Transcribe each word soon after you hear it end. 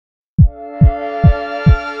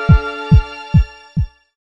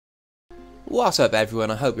What's up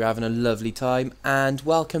everyone, I hope you're having a lovely time and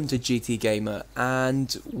welcome to GT Gamer,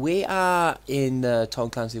 and we are in Tom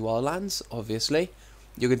Clancy Wildlands, obviously.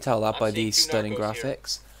 You can tell that by these stunning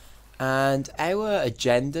graphics. And our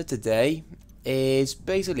agenda today is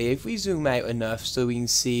basically, if we zoom out enough so we can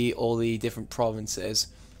see all the different provinces.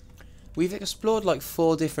 We've explored like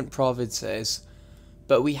 4 different provinces,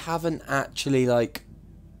 but we haven't actually like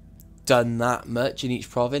done that much in each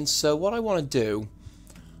province. So what I want to do,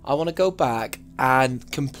 I want to go back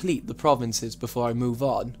and complete the provinces before I move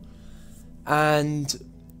on. And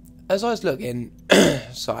as I was looking,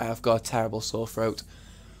 sorry, I've got a terrible sore throat.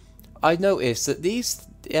 I noticed that these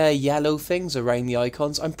yellow things around the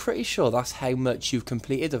icons, I'm pretty sure that's how much you've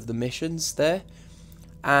completed of the missions there.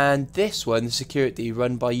 And this one, the security,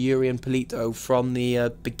 run by Yuri Polito from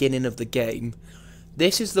the beginning of the game,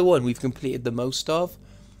 this is the one we've completed the most of.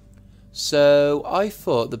 So I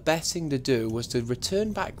thought the best thing to do was to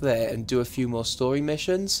return back there and do a few more story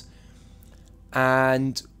missions.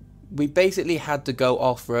 And we basically had to go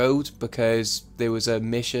off-road because there was a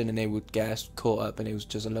mission and they would get us caught up and it was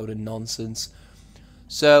just a load of nonsense.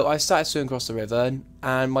 So I started swimming across the river,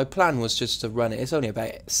 and my plan was just to run it. It's only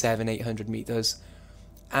about 700-800 meters.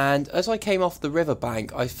 And as I came off the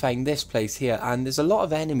riverbank, I found this place here, and there's a lot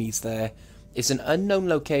of enemies there. It's an unknown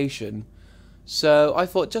location. So I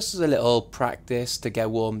thought, just as a little practice to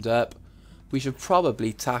get warmed up, we should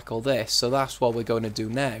probably tackle this. So that's what we're going to do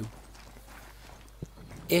now.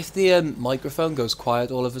 If the microphone goes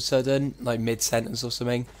quiet all of a sudden, like mid-sentence or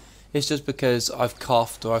something, it's just because I've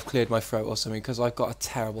coughed or I've cleared my throat or something, because I've got a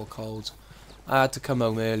terrible cold. I had to come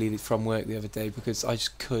home early from work the other day because I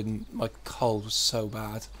just couldn't, my cold was so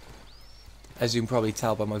bad. As you can probably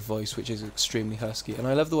tell by my voice, which is extremely husky. And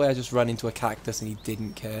I love the way I just ran into a cactus and he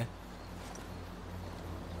didn't care.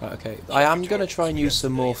 Right, okay, I am going to try and use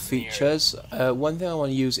some more features. One thing I want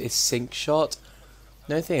to use is sync shot.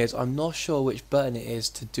 The only thing is, I'm not sure which button it is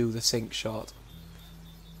to do the sync shot.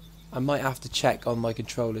 I might have to check on my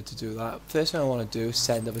controller to do that. First thing I want to do is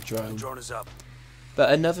send up a drone. Drone is up. But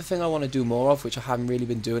another thing I want to do more of, which I haven't really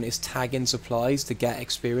been doing, is tagging supplies to get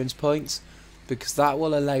experience points, because that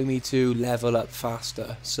will allow me to level up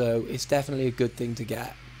faster. So it's definitely a good thing to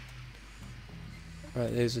get.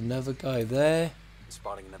 Right, there's another guy there.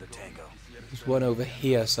 Spotting another tango. There's one over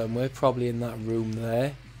here somewhere, probably in that room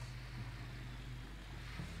there.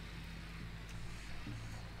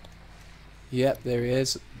 Yep, there he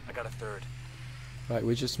is. I got a third. Right,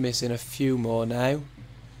 we're just missing a few more now.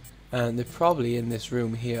 And they're probably in this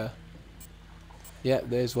room here. Yep,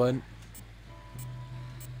 there's one.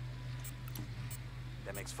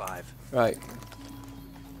 That makes 5. Right.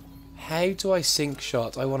 How do I sync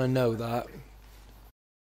shot? I want to know that.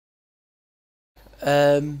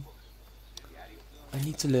 I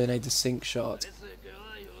need to learn how to sync shot.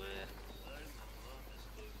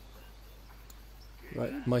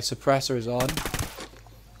 Right, my suppressor is on.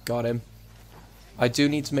 Got him. I do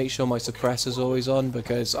need to make sure my suppressor's always on,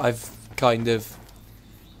 because I've kind of...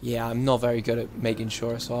 yeah, I'm not very good at making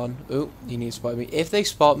sure it's on. Ooh, he needs to spot me. If they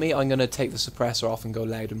spot me, I'm going to take the suppressor off and go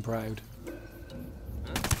loud and proud.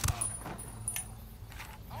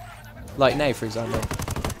 Like now, for example.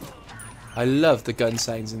 I love the gun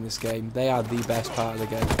sounds in this game. They are the best part of the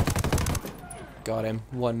game. Got him.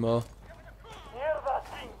 One more.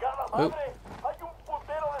 Ooh.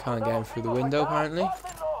 Can't get him through the window, apparently.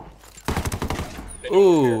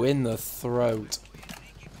 Ooh, in the throat.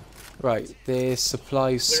 Right, there's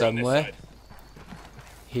supplies somewhere.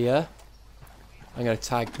 Here. I'm going to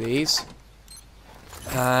tag these.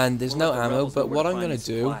 And there's no ammo, but what I'm going to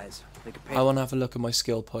do, I want to have a look at my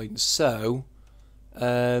skill points. So,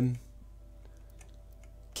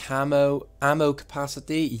 ammo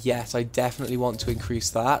capacity, yes, I definitely want to increase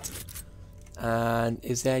that. And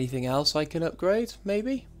is there anything else I can upgrade,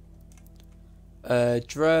 maybe?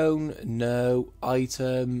 Drone, no.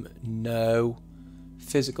 Item, no.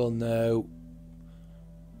 Physical, no.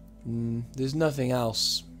 There's nothing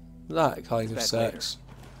else. That kind of sucks.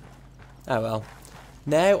 Oh well.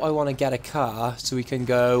 Now I want to get a car so we can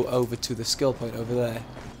go over to the skill point over there.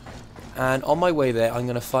 And on my way there, I'm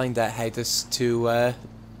going to find out how to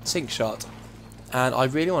sync shot. And I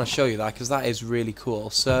really want to show you that, because that is really cool.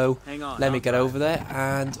 So let me get over there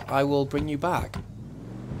and I will bring you back.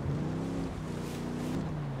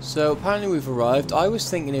 So apparently we've arrived. I was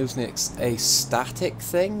thinking it was a static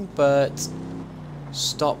thing, but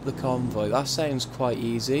stop the convoy. That sounds quite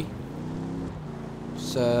easy.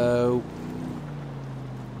 So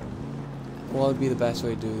what would be the best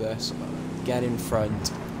way to do this? Get in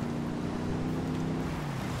front.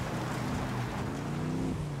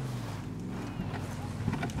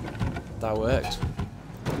 That worked.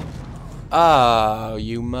 Oh,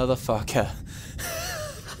 you motherfucker.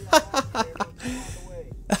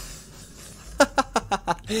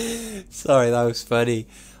 Sorry, that was funny.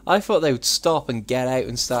 I thought they would stop and get out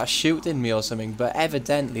and start shooting me or something, but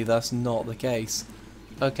evidently that's not the case.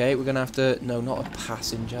 Okay, we're gonna have to... No, not a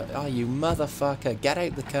passenger. Oh, you motherfucker. Get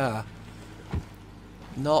out the car.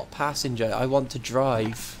 Not passenger. I want to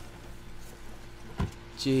drive.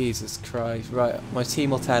 Jesus Christ. Right, my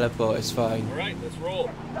team will teleport. It's fine. Alright, let's roll.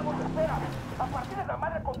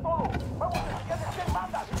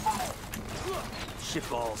 Shit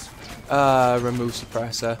balls. Remove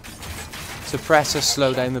suppressor. Suppressor,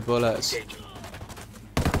 slow down the bullets. Take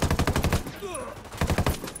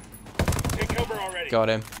cover already. Got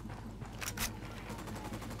him.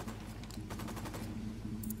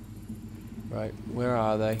 Right, where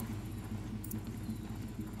are they?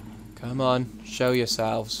 Come on, show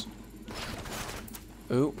yourselves.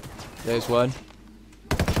 Ooh, there's one.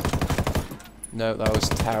 No, that was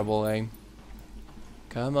terrible aim.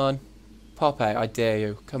 Come on. Pop out, I dare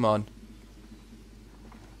you. Come on.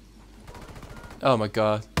 Oh my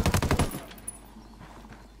god.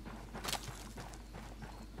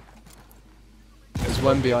 There's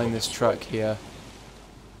one behind this truck here.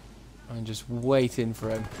 I'm just waiting for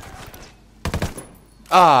him.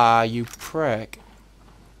 Ah, you prick.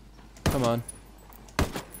 Come on.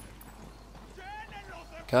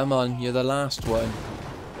 Come on, you're the last one.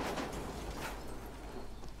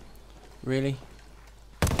 Really?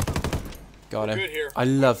 Got him. I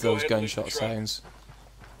love those gunshot sounds.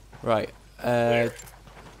 Right.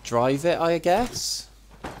 Drive it, I guess?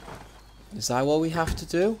 Is that what we have to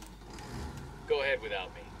do? Go ahead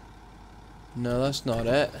without me. No, that's not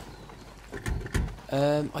it.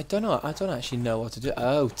 I don't know. I don't actually know what to do.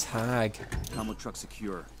 Oh, tag. Combo truck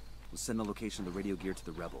secure. We'll send the location of the radio gear to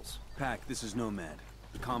the rebels. Pack, this is Nomad.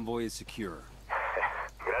 The convoy is secure.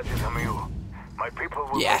 Gracias, amigo. My people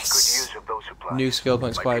will Yes. make good use of those supplies. New skill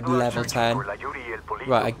points My acquired, people are level searching 10. for La Yuri Polito.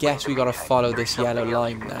 Right, I guess we gotta follow this There's yellow something else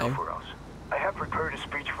line you can now. do for us. I have prepared a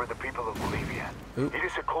speech for the people of Bolivia. Oop. It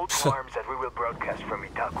is a call to arms that we will broadcast from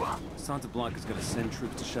Itaqua. Santa Blanca is going to send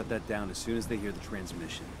troops to shut that down as soon as they hear the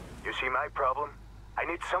transmission. You see my problem? I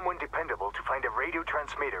need someone dependable to find a radio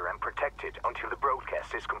transmitter and protect it until the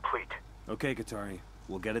broadcast is complete. Okay, Qatari.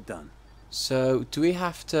 We'll get it done. So, do we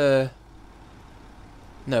have to...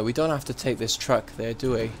 No, we don't have to take this truck there,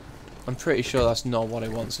 do we? I'm pretty sure that's not what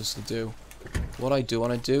it wants us to do. What I do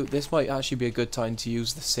want to do... This might actually be a good time to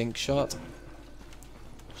use the sync shot.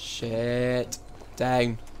 Shit.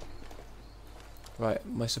 Down. Right,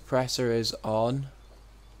 my suppressor is on.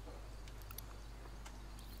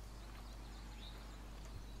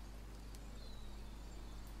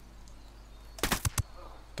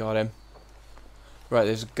 Got him. Right,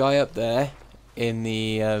 there's a guy up there in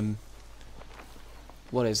the,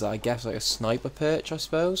 what is that? I guess like a sniper perch, I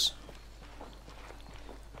suppose.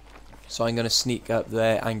 So I'm going to sneak up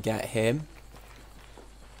there and get him.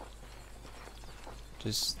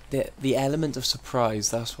 Just the element of surprise,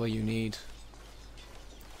 that's what you need.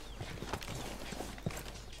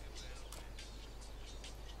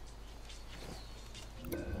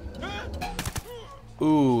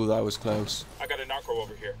 Ooh, that was close. I got a narco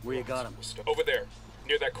over here. Where you got him? Over there,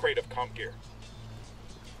 near that crate of comp gear.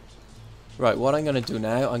 Right, what I'm going to do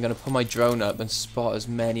now, I'm going to put my drone up and spot as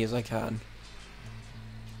many as I can.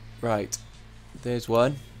 Right, there's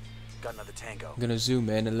one. Got another tango. I'm going to zoom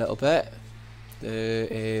in a little bit. There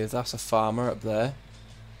is, that's a farmer up there.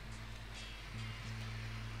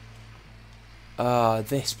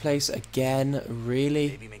 This place again, really?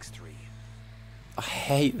 Baby makes 3. I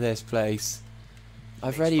hate this place.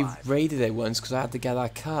 I've Makes already 5. raided it once because I had to get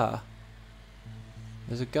that car.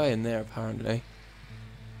 There's a guy in there apparently.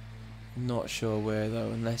 Not sure where though,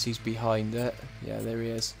 unless he's behind it. Yeah, there he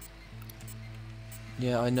is.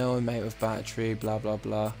 Yeah, I know I'm out of battery, blah blah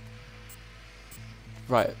blah.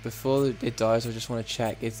 Right, before it dies, I just want to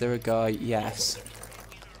check. Is there a guy? Yes.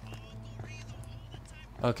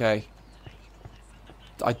 Okay.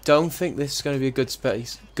 I don't think this is going to be a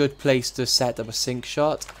good place to set up a sync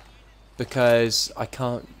shot, because I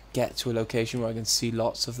can't get to a location where I can see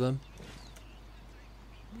lots of them.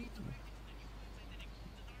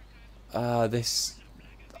 I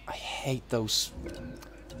hate those.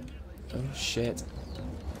 Oh shit.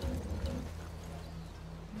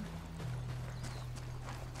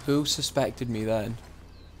 Who suspected me then?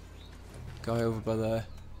 Guy over by there.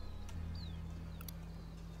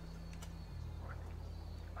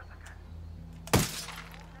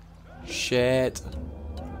 Shit.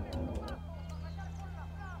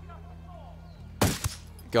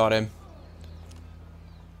 Got him.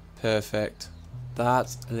 Perfect.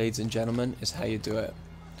 That, ladies and gentlemen, is how you do it.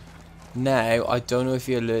 Now, I don't know if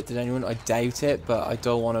he alerted anyone. I doubt it, but I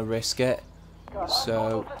don't want to risk it.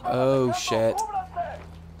 So, oh shit.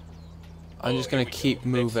 I'm just going to keep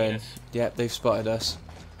moving. Yep, they've spotted us.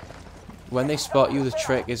 When they spot you, the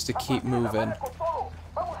trick is to keep moving.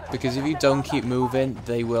 Because if you don't keep moving,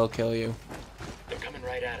 they will kill you. They're coming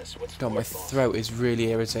right at us. What's God, my throat is really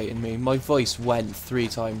irritating me. My voice went 3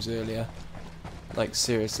 times earlier. Like,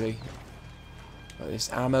 seriously. There's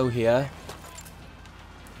ammo here.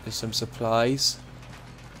 There's some supplies.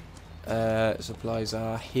 Supplies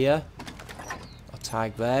are here. I'll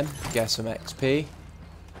tag them. Get some XP.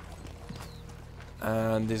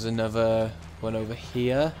 And there's another one over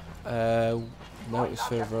here. No, it's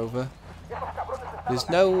further over. There's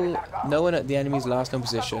no one at the enemy's last known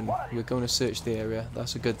position. We're going to search the area.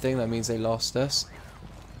 That's a good thing. That means they lost us.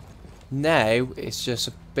 Now it's just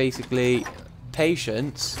basically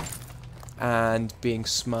patience and being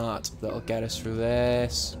smart that'll get us through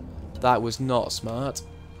this. That was not smart,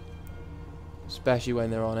 especially when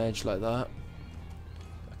they're on edge like that.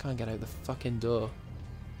 I can't get out the fucking door.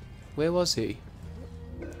 Where was he?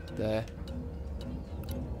 There.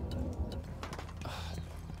 Oh,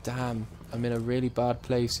 damn, I'm in a really bad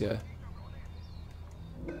place here.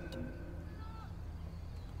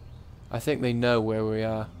 I think they know where we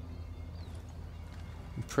are.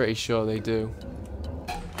 I'm pretty sure they do.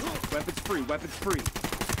 Weapons free, weapons free.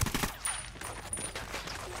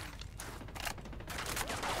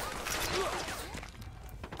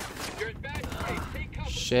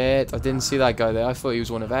 Shit, I didn't see that guy there. I thought he was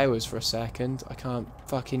one of ours for a second. I can't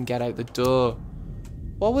fucking get out the door.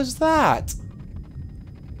 What was that?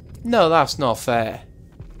 No, that's not fair.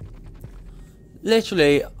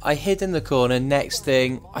 Literally, I hid in the corner. Next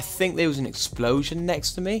thing, I think there was an explosion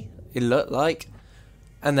next to me. It looked like.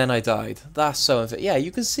 And then I died. That's so unfair. Yeah,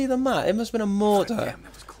 you can see the map. It must have been a mortar. Damn,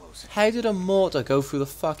 that was close. How did a mortar go through the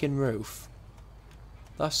fucking roof?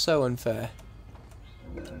 That's so unfair.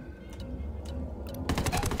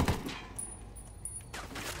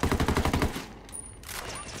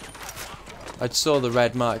 I saw the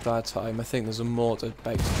red mark that time. I think there's a mortar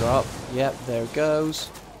about to drop. Yep, there it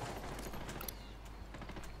goes.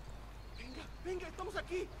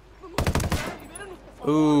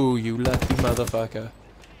 Ooh, you lucky motherfucker.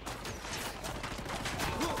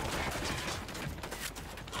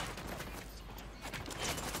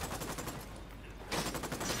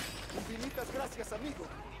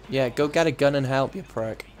 Yeah, go get a gun and help, you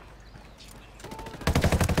prick.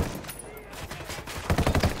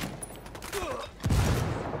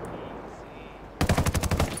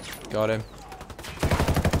 Got him.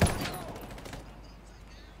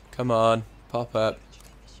 Come on, pop up.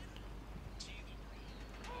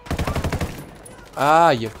 Ah,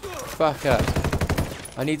 you fucker.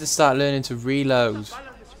 I need to start learning to reload.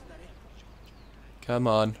 Come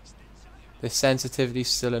on. This sensitivity's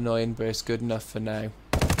still annoying, but it's good enough for now.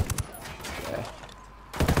 Yeah.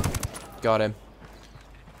 Got him.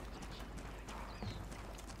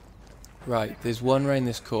 Right, there's one around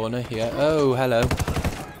this corner here. Oh, hello.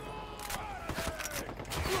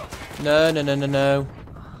 No, no, no, no, no.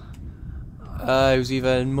 It was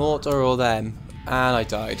either mortar or them. And I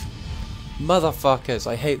died. Motherfuckers,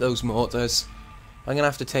 I hate those mortars. I'm gonna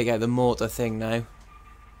have to take out the mortar thing now.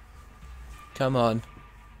 Come on.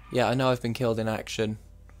 Yeah, I know I've been killed in action.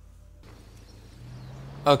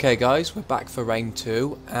 Okay guys, we're back for round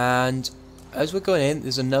 2, and as we're going in,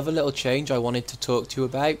 there's another little change I wanted to talk to you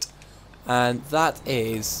about, and that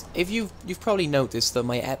is, if you've probably noticed that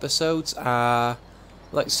my episodes are,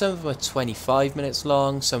 like, some of them are 25 minutes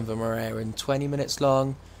long, some of them are around 20 minutes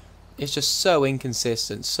long. It's just so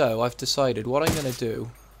inconsistent, so I've decided what I'm going to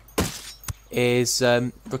do is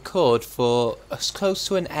record for as close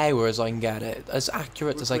to an hour as I can get it, as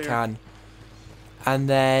accurate as I can, and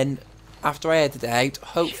then after I edit it out,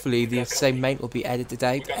 hopefully the same amount will be edited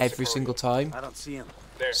out every single time. I don't see him.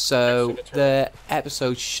 So the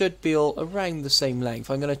episode should be all around the same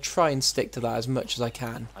length. I'm going to try and stick to that as much as I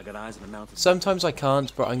can. I got eyes on the mountain. Sometimes I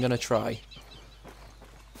can't, but I'm going to try.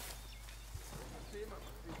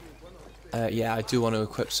 Yeah, I do want to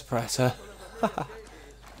equip suppressor.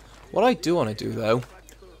 What I do want to do though,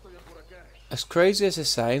 as crazy as it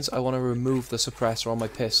sounds, I want to remove the suppressor on my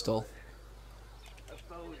pistol.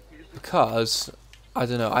 Because, I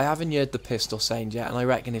don't know, I haven't heard the pistol sound yet, and I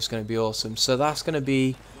reckon it's going to be awesome. So that's going to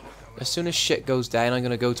be, as soon as shit goes down, I'm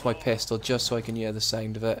going to go to my pistol just so I can hear the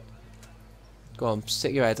sound of it. Go on,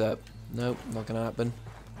 stick your head up. Nope, not going to happen.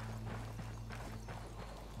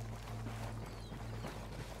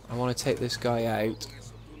 I want to take this guy out.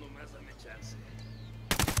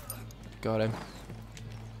 Got him.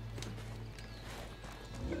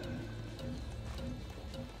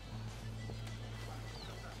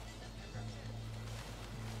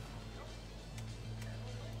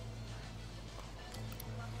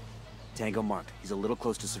 Tango marked. He's a little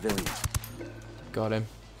close to civilians. Got him.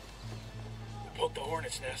 Poke the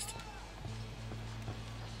hornet's nest.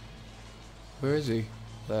 Where is he?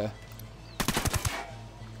 There.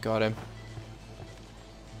 Got him.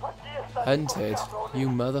 Hunted. You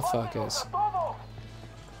motherfuckers.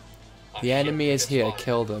 The enemy is here.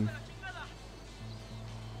 Kill them.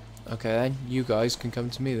 Okay then. You guys can come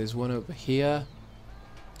to me. There's one over here.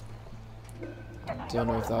 Don't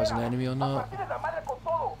know if that was an enemy or not.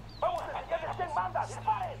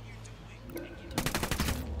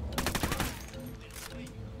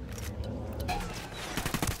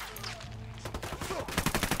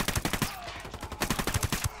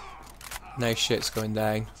 Nice shit's going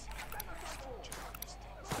down.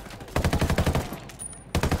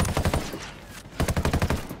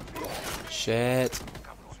 Shit.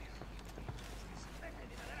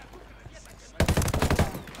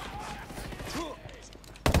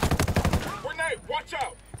 Grenade, watch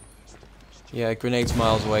out! Yeah, grenade's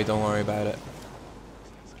miles away, don't worry about it.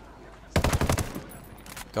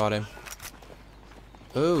 Got him.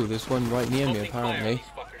 Oh, there's one right near me apparently.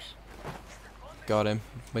 Got him.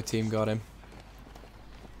 My team got him.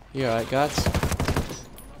 You alright, guys?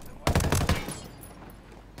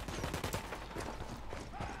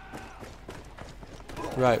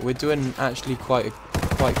 Right, we're doing actually quite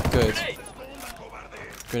good.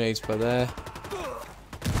 Grenades put there.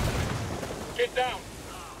 Get down.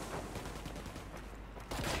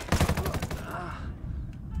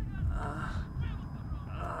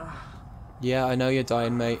 Yeah, I know you're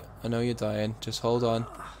dying, mate. I know you're dying. Just hold on.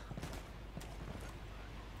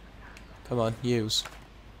 Come on, use.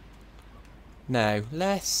 Now,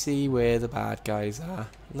 let's see where the bad guys are.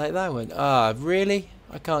 Like that one. Ah, really?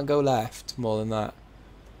 I can't go left more than that.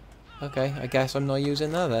 Okay, I guess I'm not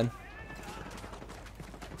using that then.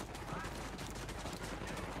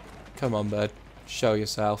 Come on, bud. Show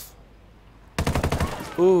yourself.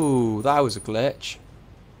 Ooh, that was a glitch.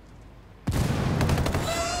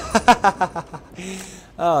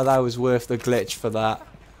 Oh, that was worth the glitch for that.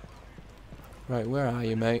 Right, where are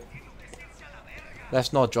you, mate?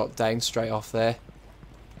 Let's not drop down straight off there.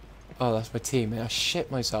 Oh, that's my teammate. I shit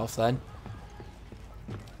myself then.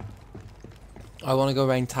 I want to go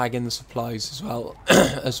around tagging the supplies as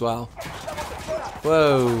well.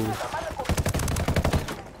 Whoa.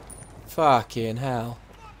 Fucking hell.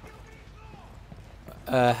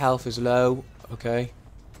 Health is low. Okay.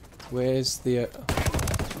 Where's the...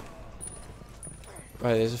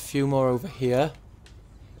 Right, there's a few more over here.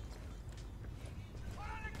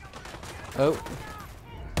 Oh.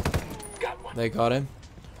 They got him.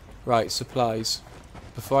 Right, supplies.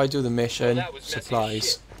 Before I do the mission,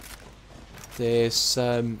 supplies. There's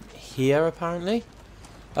some here apparently.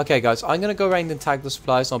 Okay guys, I'm going to go around and tag the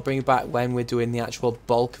supplies. I'll bring you back when we're doing the actual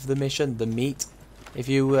bulk of the mission, the meat, if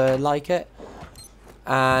you like it.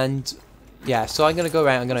 And yeah, so I'm going to go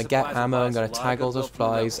around, I'm going to get ammo, I'm going to tag all the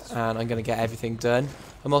supplies, and I'm going to get everything done.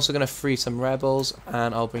 I'm also going to free some rebels,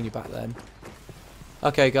 and I'll bring you back then.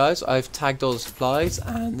 Okay guys, I've tagged all the supplies,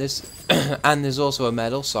 and there's also a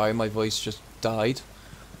medal. Sorry, my voice just died.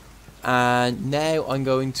 And now I'm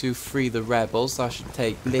going to free the rebels. That should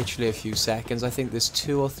take literally a few seconds. I think there's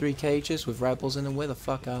 2 or 3 cages with rebels in them. Where the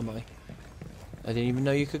fuck am I? I didn't even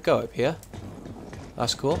know you could go up here.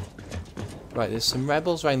 That's cool. Right, there's some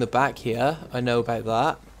rebels around the back here. I know about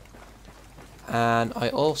that. And I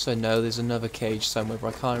also know there's another cage somewhere,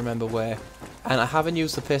 but I can't remember where. And I haven't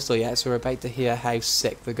used the pistol yet, so we're about to hear how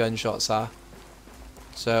sick the gunshots are.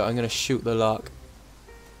 So I'm going to shoot the lock.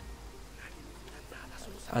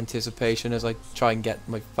 Anticipation as I try and get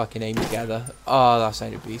my fucking aim together. Oh, that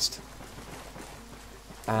sounded beast.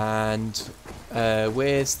 And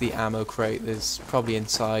where's the ammo crate? There's probably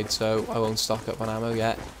inside, so I won't stock up on ammo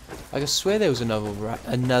yet. I can swear there was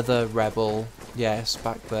another rebel. Yes,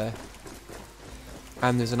 back there.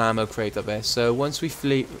 And there's an ammo crate up there. So once we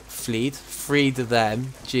freed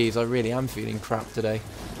them, jeez, I really am feeling crap today.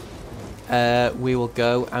 We will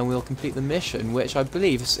go and we'll complete the mission, which I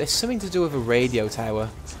believe is something to do with a radio tower.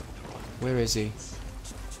 Where is he?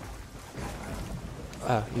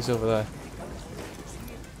 Ah, he's over there.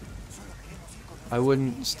 I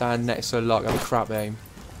wouldn't stand next to a lock. I have a crap aim.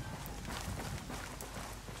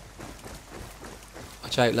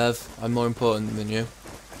 Watch out, love. I'm more important than you.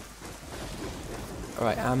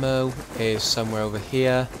 Alright, ammo is somewhere over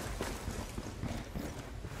here.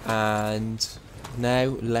 And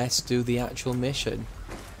now let's do the actual mission.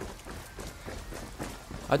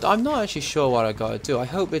 I'm not actually sure what I gotta do. I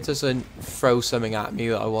hope it doesn't throw something at me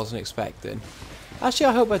that I wasn't expecting. Actually,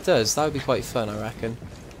 I hope it does. That would be quite fun, I reckon.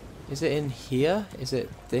 Is it in here? Is it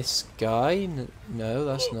this guy? No,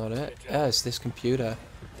 that's not it. Oh, it's this computer.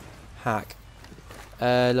 Hack.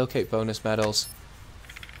 Locate bonus medals.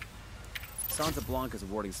 Santa Blanca's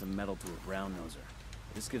awarding some medal to a brown noser.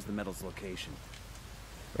 This gives the medal's location.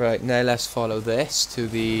 Right, now let's follow this to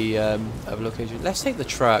the other location. Let's take the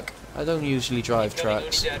truck. I don't usually drive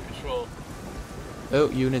trucks. Oh,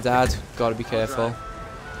 Unidad. Gotta be careful.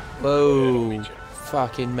 Whoa.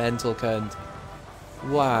 Fucking mental cunt.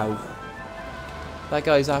 Wow. That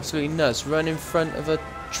guy's absolutely nuts. Run in front of a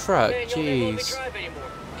truck. Jeez.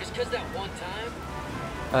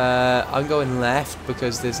 I'm going left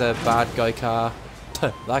because there's a bad guy car.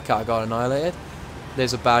 That car got annihilated.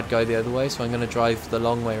 There's a bad guy the other way, so I'm going to drive the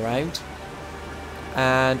long way around.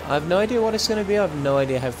 And I have no idea what it's going to be. I have no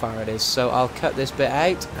idea how far it is. So I'll cut this bit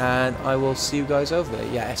out and I will see you guys over there.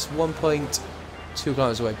 Yeah, it's 1.2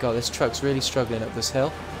 kilometers away. God, this truck's really struggling up this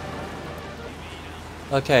hill.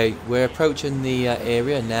 Okay, we're approaching the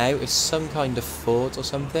area now. It's some kind of fort or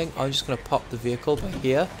something. I'm just going to pop the vehicle by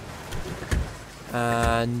here.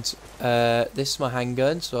 And this is my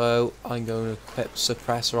handgun, so I'm going to equip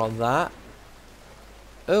suppressor on that.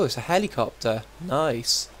 Oh, it's a helicopter.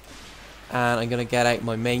 Nice. And I'm going to get out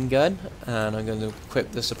my main gun, and I'm going to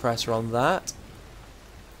equip the suppressor on that.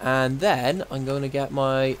 And then I'm going to get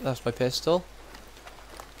my, that's my pistol.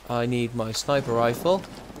 I need my sniper rifle,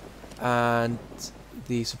 and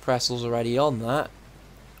the suppressor's already on that.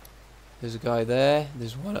 There's a guy there,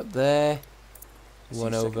 there's one up there,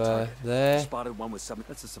 one over there. Spotted one with something.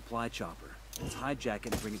 That's a supply chopper. Let's hijack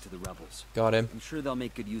it and bring it to the rebels. Got him. I'm sure they'll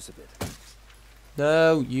make good use of it.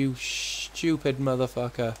 No, you stupid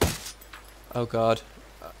motherfucker. Oh god.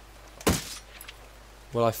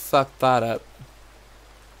 Well, I fucked that up.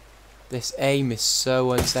 This aim is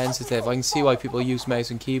so insensitive. I can see why people use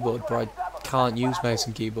mouse and keyboard, but I can't use mouse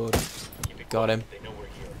and keyboard. Got him.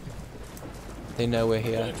 They know we're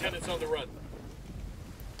here. Lieutenant's on the run.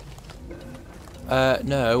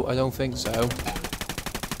 No, I don't think so.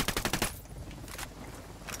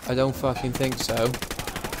 I don't fucking think so.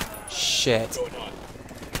 Shit.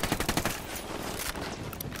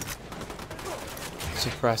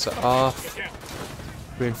 Suppressor off.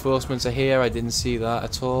 Reinforcements are here. I didn't see that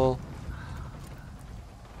at all.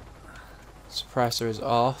 Suppressor is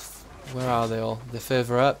off. Where are they all? They're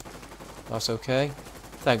further up. That's okay.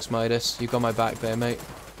 Thanks, Midas. You got my back there, mate.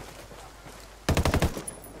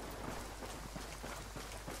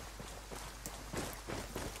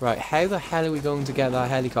 Right, how the hell are we going to get that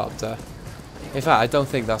helicopter? In fact, I don't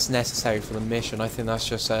think that's necessary for the mission. I think that's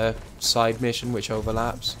just a side mission which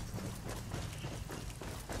overlaps.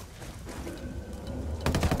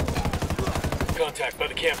 Contact by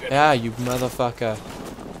the camp. Yeah, you motherfucker.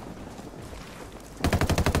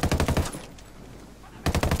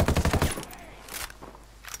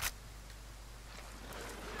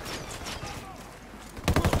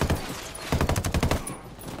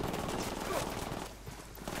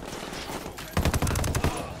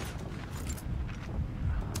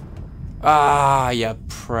 Ah, you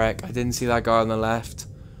prick. I didn't see that guy on the left.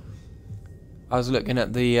 I was looking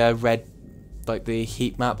at the red, like the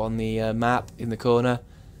heat map on the map in the corner,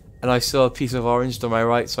 and I saw a piece of orange to my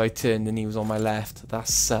right, so I turned and he was on my left. That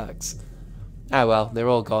sucks. Ah well, they're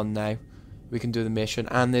all gone now. We can do the mission,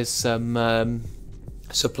 and there's some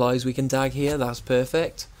supplies we can tag here. That's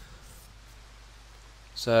perfect.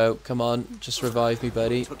 So, come on, just revive me,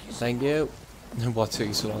 buddy. Thank you. What took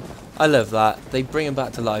you so long? I love that. They bring him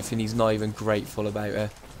back to life and he's not even grateful about it.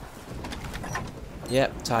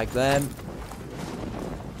 Yep, tag them.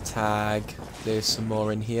 Tag. There's some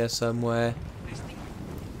more in here somewhere.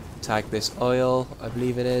 Tag this oil, I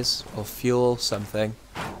believe it is. Or fuel, something.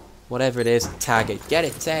 Whatever it is, tag it. Get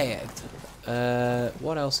it tagged.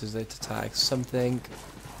 What else is there to tag? Something.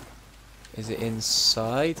 Is it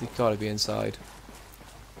inside? It's gotta be inside.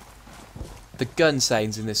 The gun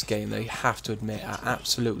sounds in this game, though, you have to admit, are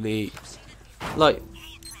absolutely, like,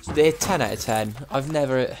 they're 10 out of 10. I've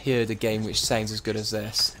never heard a game which sounds as good as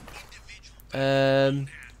this.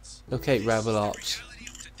 Locate Rebel Ops.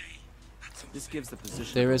 This gives the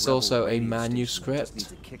position There of is the rebel also a radio manuscript. station.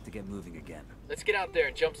 Just needs a kick to get moving again. Let's get out there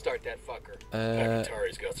and jumpstart that fucker.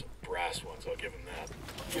 Atari's got some brass ones, I'll give him that.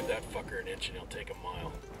 Give that fucker an inch and he'll take a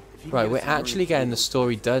mile. Right, we're actually getting the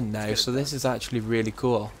story done now, so this is actually really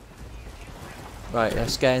cool. Right,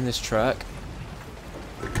 let's get in this truck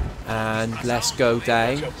and let's go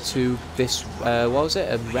down to this, what was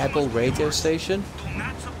it, a Rebel radio station?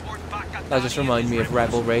 That just reminded me of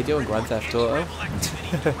Rebel Radio and Grand Theft Auto.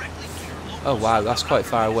 Oh wow, that's quite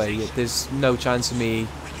far away. There's no chance of me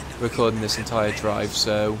recording this entire drive,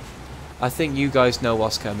 so I think you guys know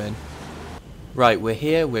what's coming. Right, we're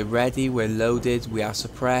here, we're ready, we're loaded, we are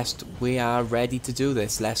suppressed, we are ready to do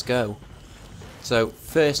this, let's go. So,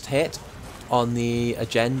 first hit on the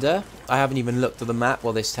agenda. I haven't even looked at the map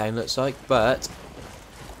what this town looks like, but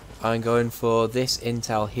I'm going for this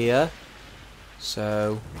intel here.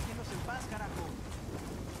 So,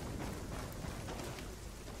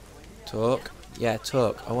 talk. Yeah,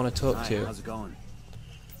 talk. I want to talk to you. How's it going?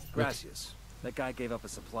 Gracias. That guy gave up a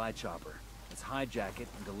supply chopper. Let's hijack it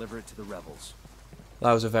and deliver it to the rebels.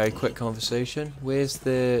 That was a very quick conversation. Where's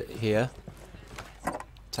the... here.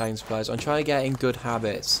 Town supplies. I'm trying to get in good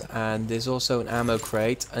habits, and there's also an ammo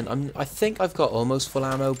crate, and I think I've got almost full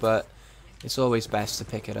ammo, but it's always best to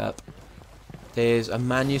pick it up. There's a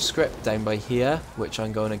manuscript down by here, which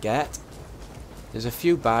I'm going to get. There's a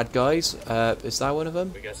few bad guys. Is that one of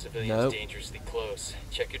them? We got civilians No. dangerously close.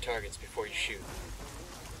 Check your targets before you shoot.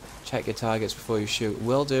 Check your targets before you shoot.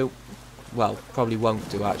 Will do. Well, probably won't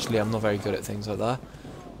do, actually. I'm not very good at things like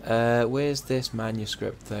that. Where's this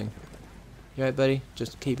manuscript thing? You right, buddy?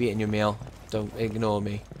 Just keep eating your meal. Don't ignore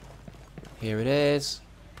me. Here it is.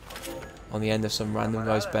 On the end of some random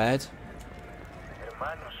guy's bed.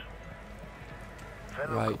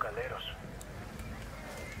 Right.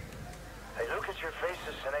 I look at your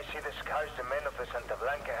faces and I see the scars the men of the Santa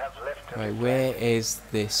Blanca have left. Right, where is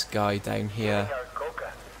this guy down here?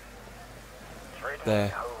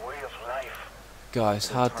 There. God, it's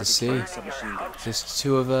hard to see. There's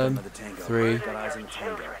two of them. Three.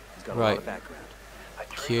 Right.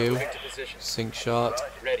 Q. Sync shot.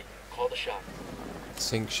 Ready. Call the shot.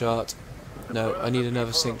 Sync shot. No, I need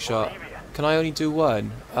another sync shot. Can I only do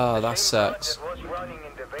one? Oh, that sucks.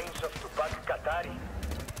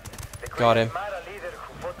 Got him.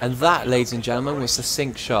 And that, ladies and gentlemen, was the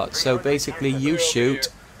sync shot. So basically you shoot,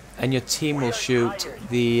 and your team will shoot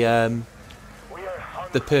the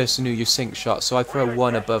person who you sync shot. So I throw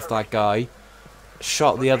one above that guy,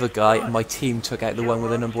 shot the other guy, and my team took out the one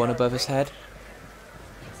with the number 1 above his head.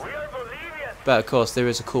 But of course there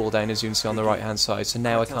is a cooldown, as you can see on the right hand side, so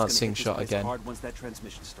now I can't sync shot again.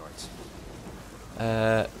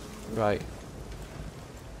 Right.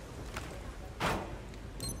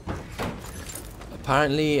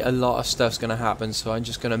 Apparently a lot of stuff's going to happen, so I'm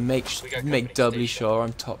just going to make doubly sure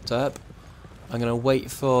I'm topped up. I'm going to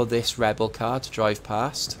wait for this rebel car to drive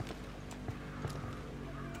past.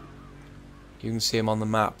 You can see him on the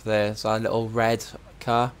map there. There's a little red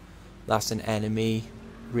car. That's an enemy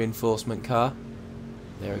reinforcement car.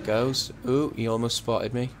 There it goes. Ooh, he almost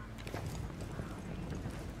spotted me.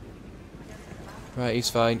 Right, he's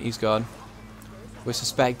fine. He's gone. We're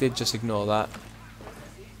suspected. Just ignore that.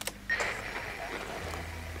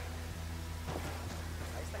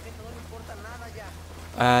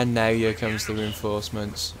 And now here comes the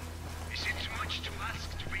reinforcements.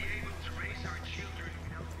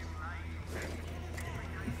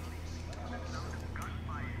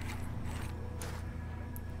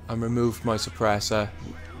 I'm removed my suppressor.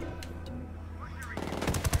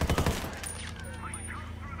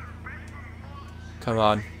 Come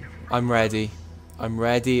on. I'm ready. I'm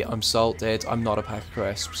ready. I'm salted. I'm not a pack of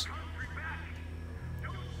crisps.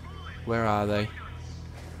 Where are they?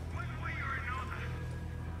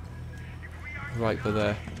 Right by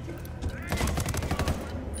there.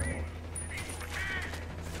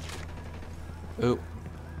 Ooh.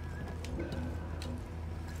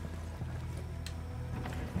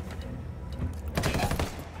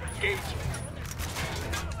 Engage.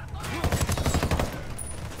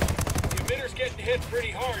 The emitter's getting hit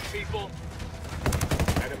pretty hard, people.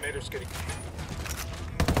 That emitter's getting...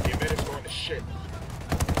 The emitter's going to shit.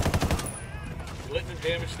 You're letting them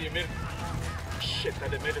damage the emitter. Shit,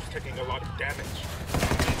 that emitter's taking a lot of damage.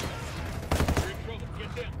 You're in trouble.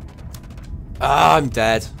 Get down. Ah, I'm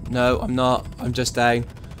dead. No, I'm not. I'm just down.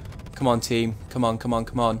 Come on, team. Come on, come on,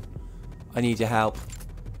 come on. I need your help.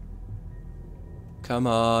 Come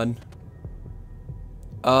on.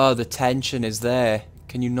 Oh, the tension is there.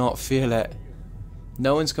 Can you not feel it?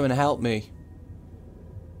 No one's coming to help me.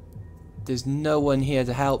 There's no one here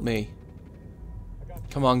to help me.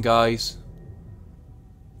 Come on, guys.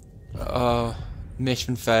 Oh,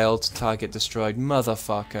 mission failed. Target destroyed.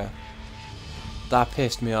 Motherfucker. That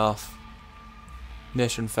pissed me off.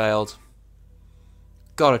 Mission failed.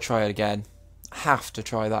 Gotta try it again. Have to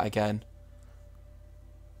try that again.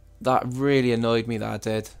 That really annoyed me, that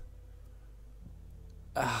did.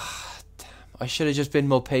 Ah, damn. I should have just been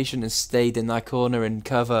more patient and stayed in that corner and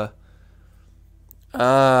cover.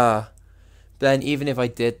 Ah. Then even if I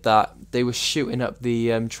did that, they were shooting up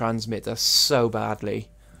the transmitter so badly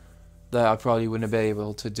that I probably wouldn't have been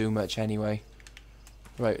able to do much anyway.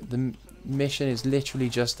 Right, the mission is literally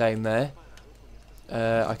just down there.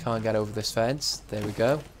 I can't get over this fence. There we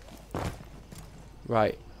go.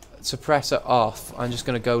 Right, suppressor off. I'm just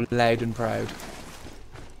going to go loud and proud.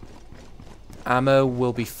 ammo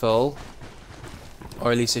will be full.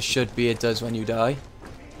 Or at least it should be, it does when you die.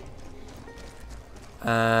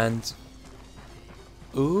 And...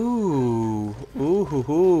 Ooh,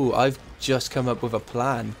 I've just come up with a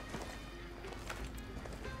plan.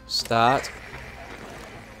 Start.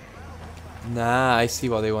 Nah, I see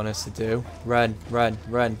what they want us to do. Run, run,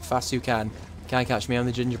 run, fast as you can. Can't catch me, I'm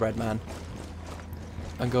the gingerbread man.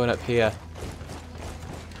 I'm going up here.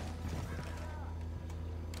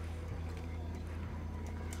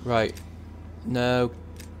 Right. No.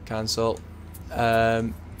 Cancel.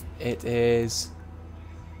 It is...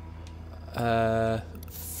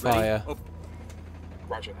 fire. Oh.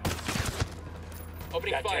 Roger that.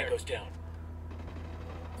 Opening that fire. Goes down.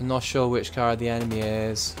 I'm not sure which car the enemy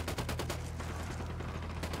is.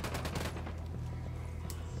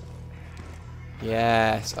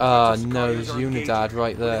 Yes. Oh no, there's Unidad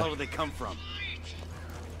right there. Where the hell did they come from?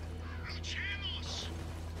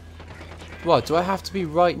 What, do I have to be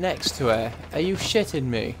right next to her? Are you shitting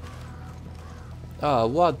me? Oh,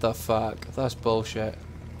 what the fuck? That's bullshit.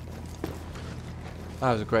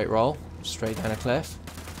 That was a great roll. Straight down a cliff.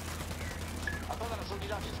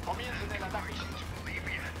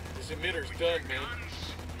 This emitter's done, man.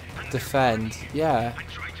 Defend. Yeah.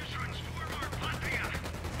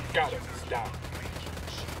 Got it. Stop.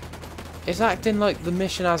 It's acting like the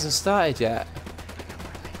mission hasn't started yet.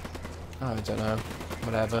 Oh, I don't know.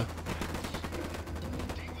 Whatever.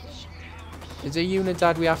 Is it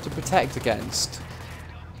Unidad we have to protect against?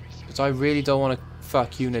 Because I really don't want to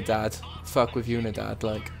fuck Unidad. Fuck with Unidad,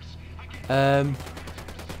 like. No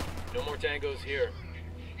more tangos here.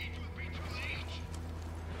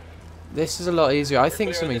 This is a lot easier. I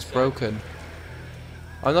think something's broken.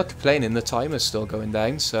 I'm not complaining, the timer's still going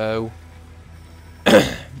down, so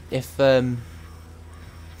if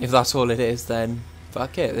that's all it is, then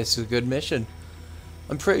fuck it, this is a good mission.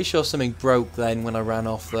 I'm pretty sure something broke then when I ran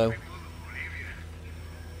off though.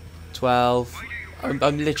 12.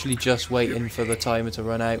 I'm literally just waiting for the timer to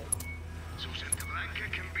run out.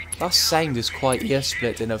 That sound is quite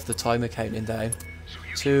ear-splitting of the timer counting down.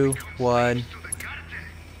 2, 1.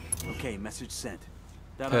 Okay, message sent.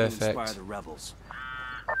 That'll Perfect. inspire the rebels.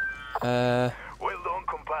 Well done,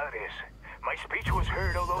 compadres. My speech was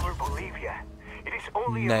heard all over Bolivia. It is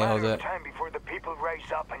only a matter of time before the people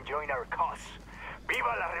rise up and join our cause.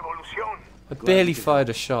 Viva la revolución! I barely fired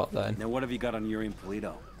a shot then. Now what have you got on Yuri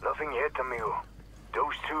Polito? Nothing yet, amigo.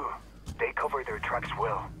 Those two, they cover their tracks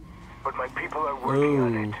well. But my people are working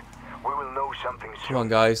on it. We will know something soon. Come on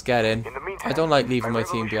guys, get in. In the meantime, I don't like leaving my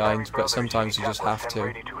team revolutionary behind, but brothers sometimes you in just have Santos to.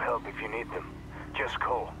 stand ready to help if you need them. Just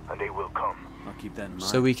call and they will come. I'll keep that in mind.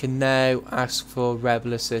 So we can now ask for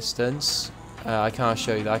rebel assistance. I can't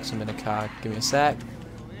show you that because I'm in a car. Give me a sec.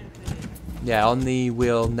 Yeah, on the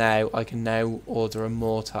wheel now, I can now order a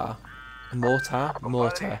mortar. A mortar?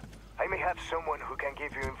 Mortar. I may have someone who can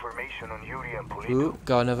give you information on Yuri and Polito. Ooh,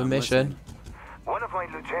 got another mission. One of my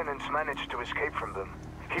lieutenants managed to escape from them.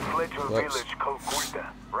 He fled to a village called Culta.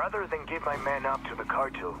 Rather than give my man up to the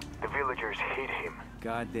cartel, the villagers hid him.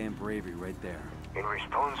 Goddamn bravery right there. In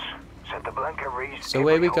response, Santa Blanca raised... So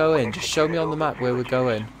where we going? Just show me on the map where we're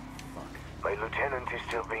going. My lieutenant is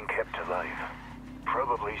still being kept alive.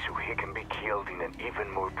 Probably so he can be killed in an even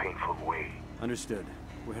more painful way. Understood.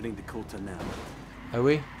 We're heading to Culta now. Are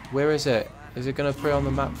we? Where is it? Is it going to put it on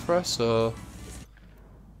the map for us, or...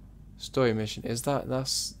 Story mission. Is that...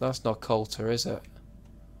 That's not Culta, is it?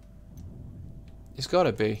 It's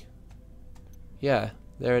gotta be. Yeah,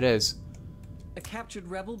 there it is. A captured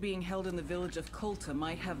rebel being held in the village of Culta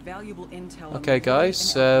might have valuable intel. Okay guys,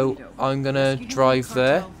 so I'm gonna drive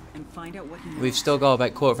there. We've still got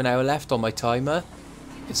about quarter of an hour left on my timer.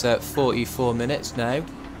 It's at 44 minutes now.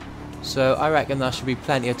 So I reckon that should be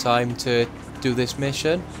plenty of time to do this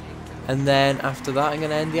mission. And then after that I'm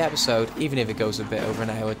gonna end the episode. Even if it goes a bit over an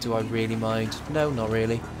hour, do I really mind? No, not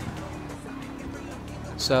really.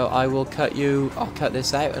 So I'll cut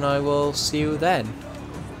this out and I will see you then.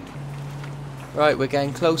 Right, we're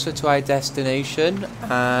getting closer to our destination,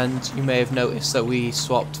 and you may have noticed that we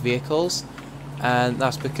swapped vehicles, and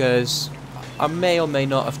that's because I may or may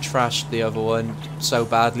not have trashed the other one so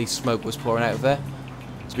badly smoke was pouring out of it.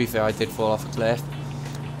 To be fair, I did fall off a cliff.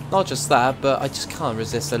 Not just that, but I just can't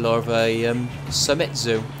resist the lure of a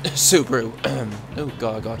Sumitsu Subaru. Oh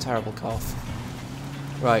god, I got a terrible cough.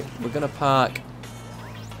 Right, we're gonna park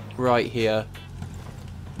right here.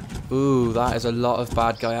 Ooh, that is a lot of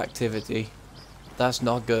bad guy activity. That's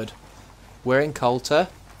not good. We're in Culta,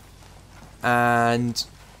 and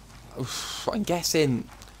I'm guessing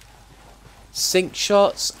sync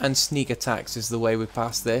shots and sneak attacks is the way we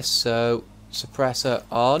pass this. So suppressor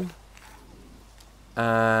on,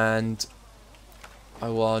 and I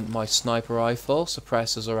want my sniper rifle.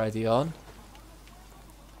 Suppressor's already on.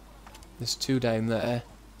 There's 2 down there.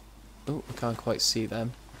 Oh, I can't quite see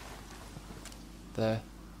them. There.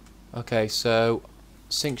 Okay, so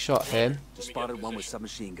sync shot him. Spotted one with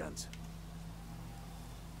submachine guns.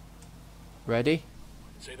 Ready?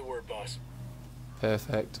 Say the word, boss.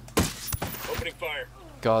 Perfect. Opening fire.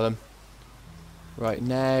 Got him. Right,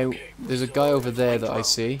 now there's a guy over there that I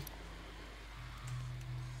see.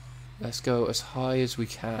 Let's go as high as we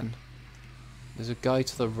can. There's a guy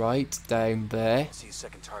to the right down there. See a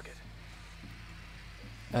second target.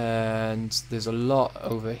 And there's a lot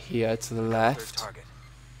over here to the Third left. target.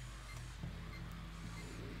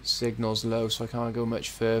 Signal's low, so I can't go much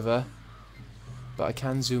further. But I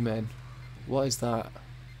can zoom in. What is that?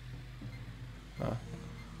 Oh.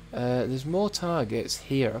 There's more targets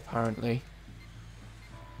here, apparently.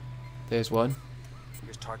 There's one.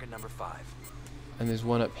 Here's target number 5. And there's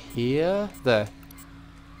one up here. There.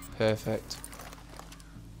 Perfect.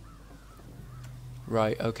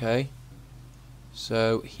 Right, okay.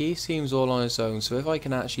 So, he seems all on his own. So if I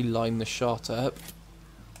can actually line the shot up.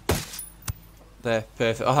 There,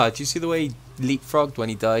 perfect. Ah, do you see the way he leapfrogged when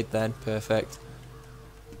he died then? Perfect.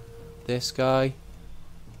 This guy.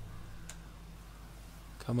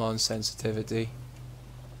 Come on, sensitivity.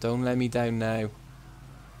 Don't let me down now.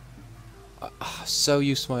 So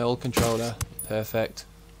used to my old controller. Perfect.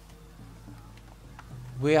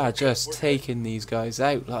 We are just taking these guys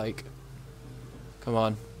out, like. Come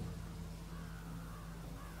on.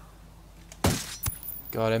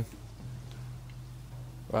 Got him.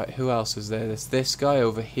 Right, who else is there? There's this guy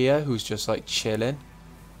over here who's just like chilling.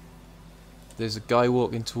 There's a guy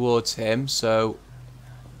walking towards him, so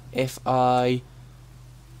if I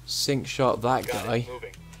sync shot that guy.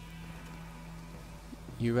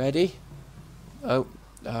 You ready? Oh,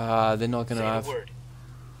 they're not gonna have.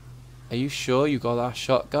 Are you sure you got that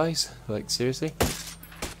shot, guys? Like, seriously?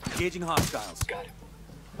 Engaging hostiles. Got him.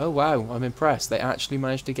 Oh wow, I'm impressed. They actually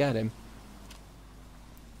managed to get him.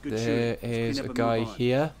 Good There shooting. is Clean a up and guy move on.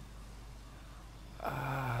 here.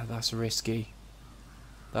 That's risky.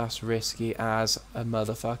 That's risky as a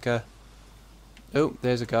motherfucker. Oh,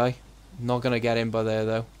 there's a guy. Not gonna get him by there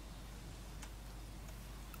though.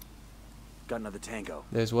 Got another tango.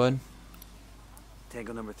 There's one.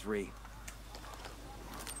 Tango number 3.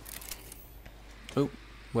 Oh,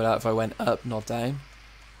 well, if I went up, not down.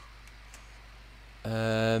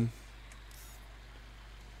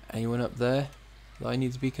 Anyone up there that I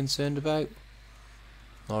need to be concerned about?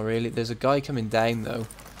 Not really. There's a guy coming down though.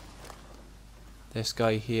 This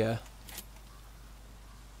guy here.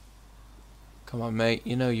 Come on, mate.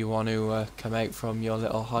 You know you want to come out from your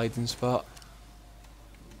little hiding spot.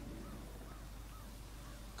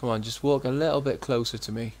 Come on, just walk a little bit closer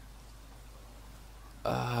to me.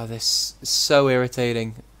 This is so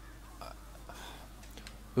irritating.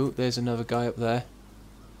 Ooh, there's another guy up there.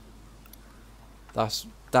 That's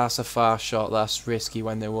a fast shot. That's risky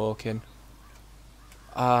when they're walking.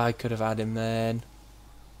 I could have had him then.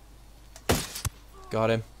 Got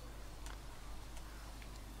him.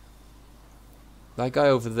 That guy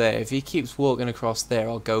over there, if he keeps walking across there,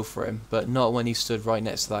 I'll go for him. But not when he stood right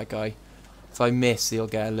next to that guy. If I miss, he'll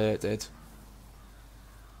get alerted.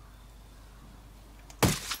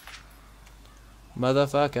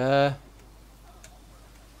 Motherfucker.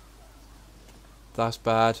 That's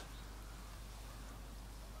bad.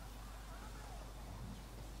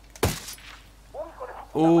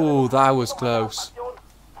 Ooh, that was close.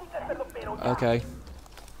 Okay.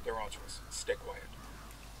 They're on to us. Stay quiet.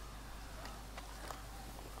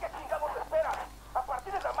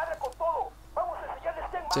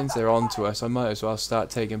 Since they're on to us, I might as well start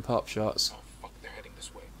taking pop shots. Oh, fuck. They're heading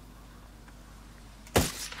this way.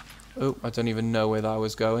 Oh, I don't even know where that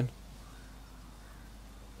was going.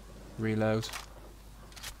 Reload.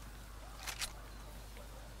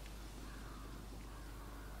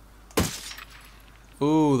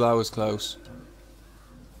 Ooh, that was close.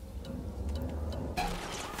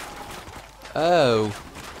 Oh,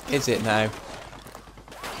 is it now?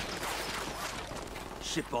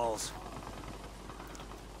 Shitballs.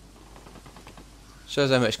 Shows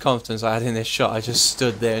how much confidence I had in this shot. I just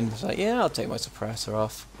stood there and was like, yeah, I'll take my suppressor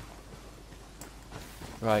off.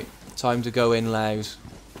 Right, time to go in loud.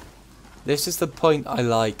 This is the point I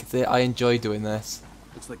like. I enjoy doing this.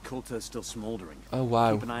 Looks like Colta is still smoldering. Oh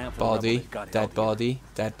wow, Keep an eye out for the body, rebel they've got dead held here. body,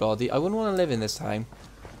 dead body. I wouldn't want to live in this town.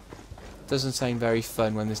 Doesn't sound very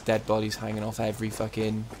fun when there's dead bodies hanging off every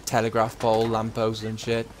fucking telegraph pole, lamppost and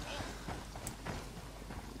shit.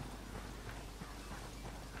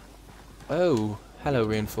 Oh, hello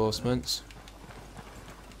reinforcements.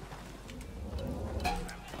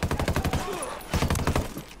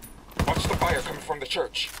 fire coming from the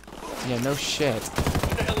church. Yeah, no shit.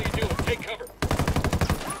 What the hell are you doing? Take cover.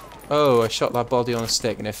 Oh, I shot that body on a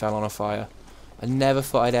stick and it fell on a fire. I never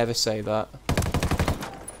thought I'd ever say that.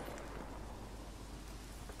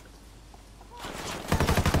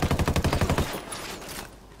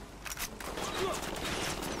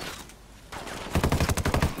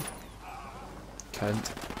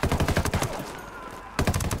 Cunt.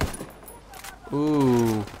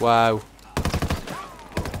 Ooh, wow.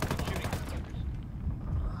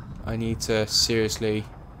 I need to seriously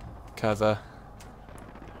cover.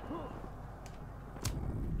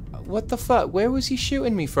 What the fuck? Where was he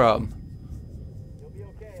shooting me from?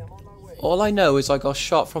 All I know is I got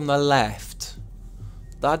shot from the left.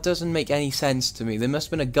 That doesn't make any sense to me. There must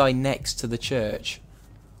have been a guy next to the church.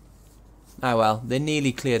 Ah well, they're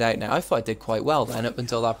nearly cleared out now. I thought I did quite well then, up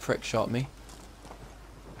until that prick shot me.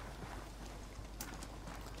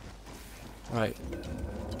 Right.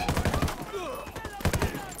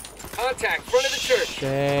 Contact, front of the church.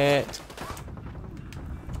 Shit.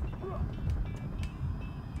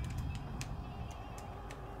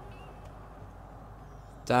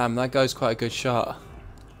 Damn, that guy's quite a good shot.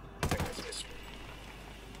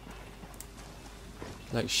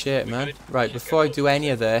 Like shit, man. Right, before I do any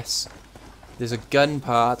of this, there's a gun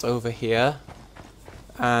part over here.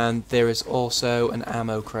 And there is also an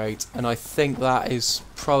ammo crate. And I think that is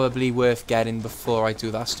probably worth getting before I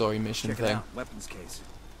do that story mission thing. Weapons case.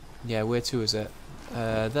 Yeah, where to is it?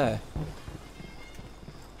 There.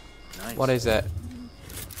 Nice. What is it?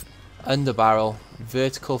 Underbarrel.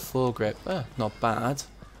 Vertical foregrip. Not bad.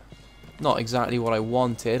 Not exactly what I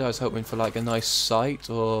wanted. I was hoping for like a nice sight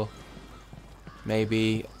or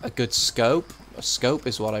maybe a good scope. A scope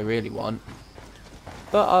is what I really want.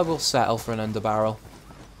 But I will settle for an underbarrel.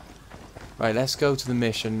 Right, let's go to the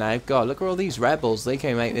mission now. God, look at all these rebels. They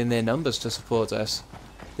came out in their numbers to support us.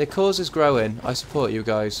 Their cause is growing. I support you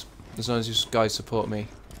guys. As long as you guys support me.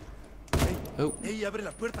 Oh. Hey, abre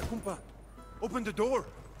la puerta, compa. Open the door.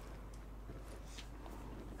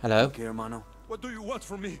 Hello. Okay, hermano. What do you want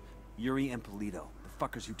from me? Yuri and Polito, the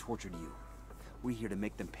fuckers who tortured you. We're here to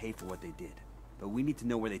make them pay for what they did. But we need to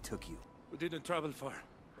know where they took you. We didn't travel far.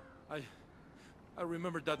 I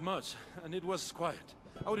remembered that much, and it was quiet.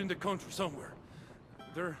 Out in the country somewhere.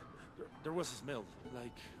 There was a smell,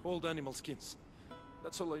 like old animal skins.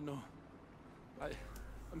 That's all I know.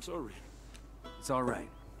 I'm sorry. It's alright.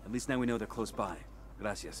 At least now we know they're close by.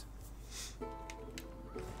 Gracias.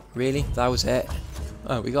 Really? That was it?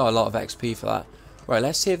 Oh, we got a lot of XP for that. Right,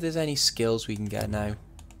 let's see if there's any skills we can get now.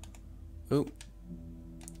 Ooh.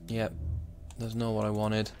 Yep. That's not what I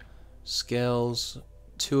wanted. Skills.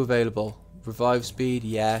 2 available. Revive speed,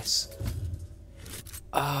 yes.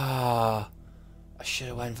 Ah. I should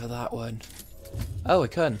have went for that one. Oh, I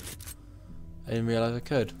can. I didn't realise I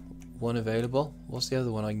could. 1 available. What's the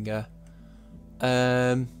other one I can get?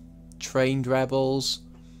 Trained rebels.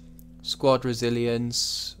 Squad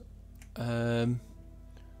resilience.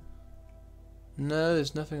 No,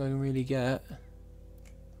 there's nothing I can really get.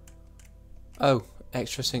 Oh,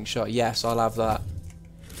 extra sync shot. Yes, I'll have that.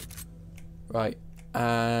 Right.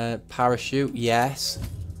 Parachute. Yes.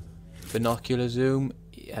 Binocular zoom.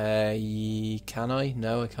 Can I?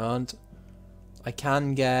 No, I can't. I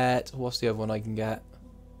can get... What's the other one I can get?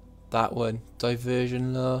 That one.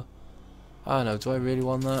 Diversion lure. I don't know. Do I really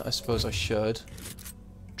want that? I suppose I should.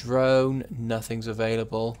 Drone. Nothing's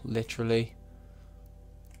available. Literally.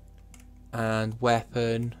 And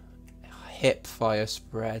weapon. Hip fire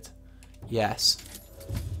spread. Yes.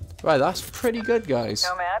 Right, that's pretty good, guys.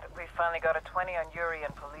 Nomad, we finally got a 20 on Yuri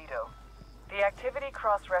and Polito. The activity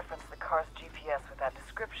cross-referenced the car's GPS with that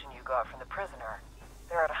description you got from the prisoner.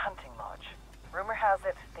 They're at a hunting lodge. Rumor has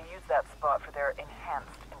it they use that spot for their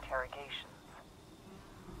enhanced interrogations.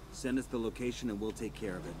 Send us the location and we'll take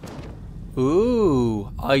care of it.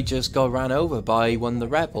 Ooh, I just got ran over by one of the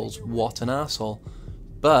rebels. What an asshole.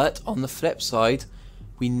 But, on the flip side,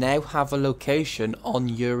 we now have a location on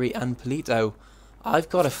Yuri and Polito. I've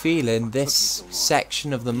got a feeling this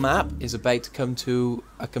section of the map is about to come to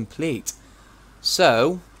a complete.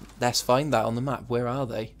 So, let's find that on the map. Where are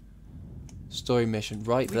they? Story mission,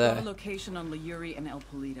 right there. We got a location on Yuri and El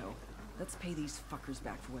Polito. Let's pay these fuckers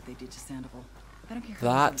back for what they did to Sandoval. I don't care who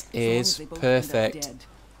That is they both perfect. end up dead.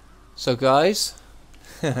 So guys,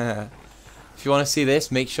 if you want to see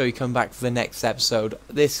this, make sure you come back for the next episode.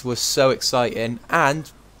 This was so exciting,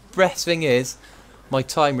 and best thing is, my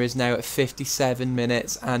timer is now at 57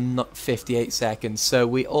 minutes and not 58 seconds, so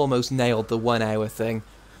we almost nailed the 1 hour thing.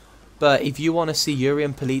 But if you want to see Yuri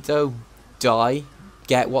and Polito die,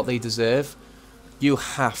 get what they deserve, you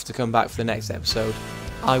have to come back for the next episode.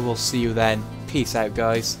 I will see you then. Peace out,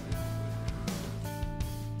 guys.